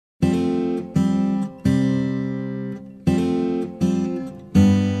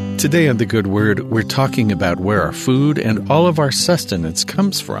Today on The Good Word, we're talking about where our food and all of our sustenance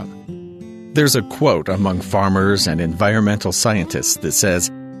comes from. There's a quote among farmers and environmental scientists that says,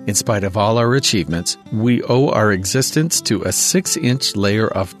 "In spite of all our achievements, we owe our existence to a 6-inch layer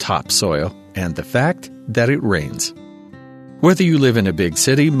of topsoil and the fact that it rains." Whether you live in a big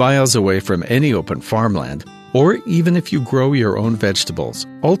city miles away from any open farmland, or even if you grow your own vegetables,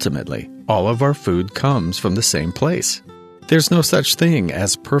 ultimately, all of our food comes from the same place. There's no such thing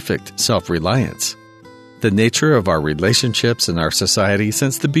as perfect self-reliance. The nature of our relationships in our society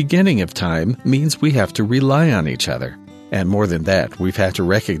since the beginning of time means we have to rely on each other. And more than that, we've had to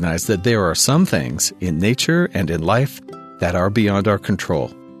recognize that there are some things in nature and in life that are beyond our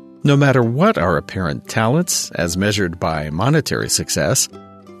control. No matter what our apparent talents, as measured by monetary success,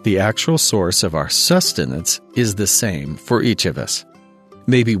 the actual source of our sustenance is the same for each of us.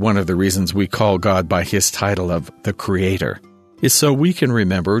 Maybe one of the reasons we call God by His title of the Creator is so we can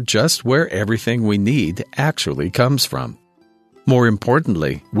remember just where everything we need actually comes from. More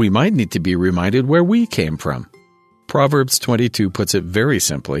importantly, we might need to be reminded where we came from. Proverbs 22 puts it very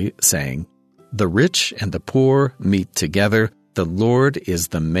simply, saying, "The rich and the poor meet together. The Lord is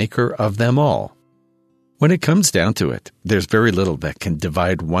the maker of them all." When it comes down to it, there's very little that can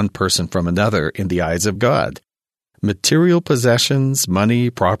divide one person from another in the eyes of God. Material possessions,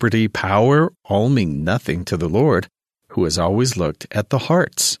 money, property, power, all mean nothing to the Lord, who has always looked at the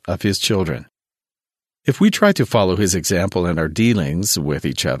hearts of His children. If we try to follow His example in our dealings with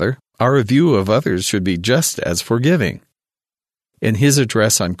each other, our view of others should be just as forgiving. In his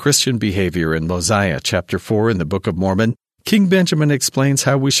address on Christian behavior in Mosiah chapter 4 in the Book of Mormon, King Benjamin explains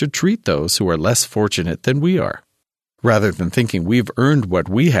how we should treat those who are less fortunate than we are. Rather than thinking we've earned what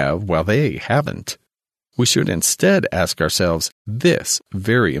we have while they haven't, we should instead ask ourselves this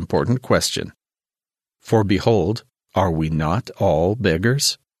very important question. For behold, are we not all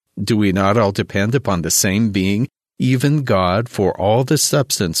beggars? Do we not all depend upon the same being, even God, for all the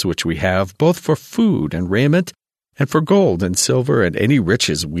substance which we have, both for food and raiment, and for gold and silver and any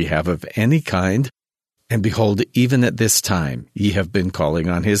riches we have of any kind? And behold, even at this time ye have been calling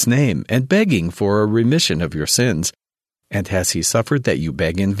on His name, and begging for a remission of your sins. And has He suffered that you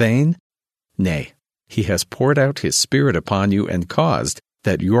beg in vain? Nay, He has poured out His Spirit upon you, and caused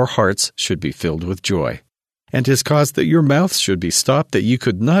that your hearts should be filled with joy, and has caused that your mouths should be stopped, that you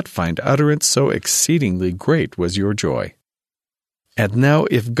could not find utterance, so exceedingly great was your joy. And now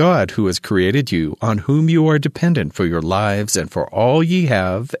if God, who has created you, on whom you are dependent for your lives and for all ye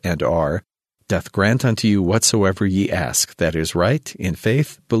have and are, doth grant unto you whatsoever ye ask, that is right, in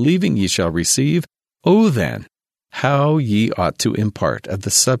faith, believing ye shall receive, O then, how ye ought to impart of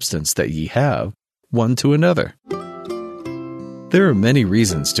the substance that ye have one to another. There are many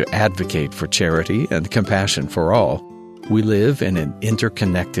reasons to advocate for charity and compassion for all. We live in an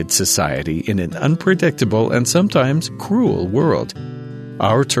interconnected society in an unpredictable and sometimes cruel world.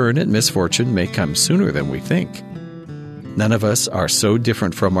 Our turn at misfortune may come sooner than we think. None of us are so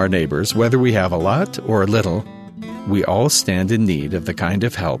different from our neighbors, whether we have a lot or a little. We all stand in need of the kind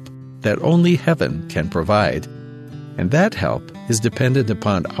of help that only heaven can provide. And that help is dependent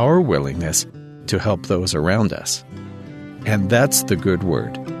upon our willingness to help those around us. And that's the good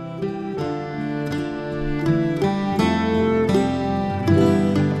word.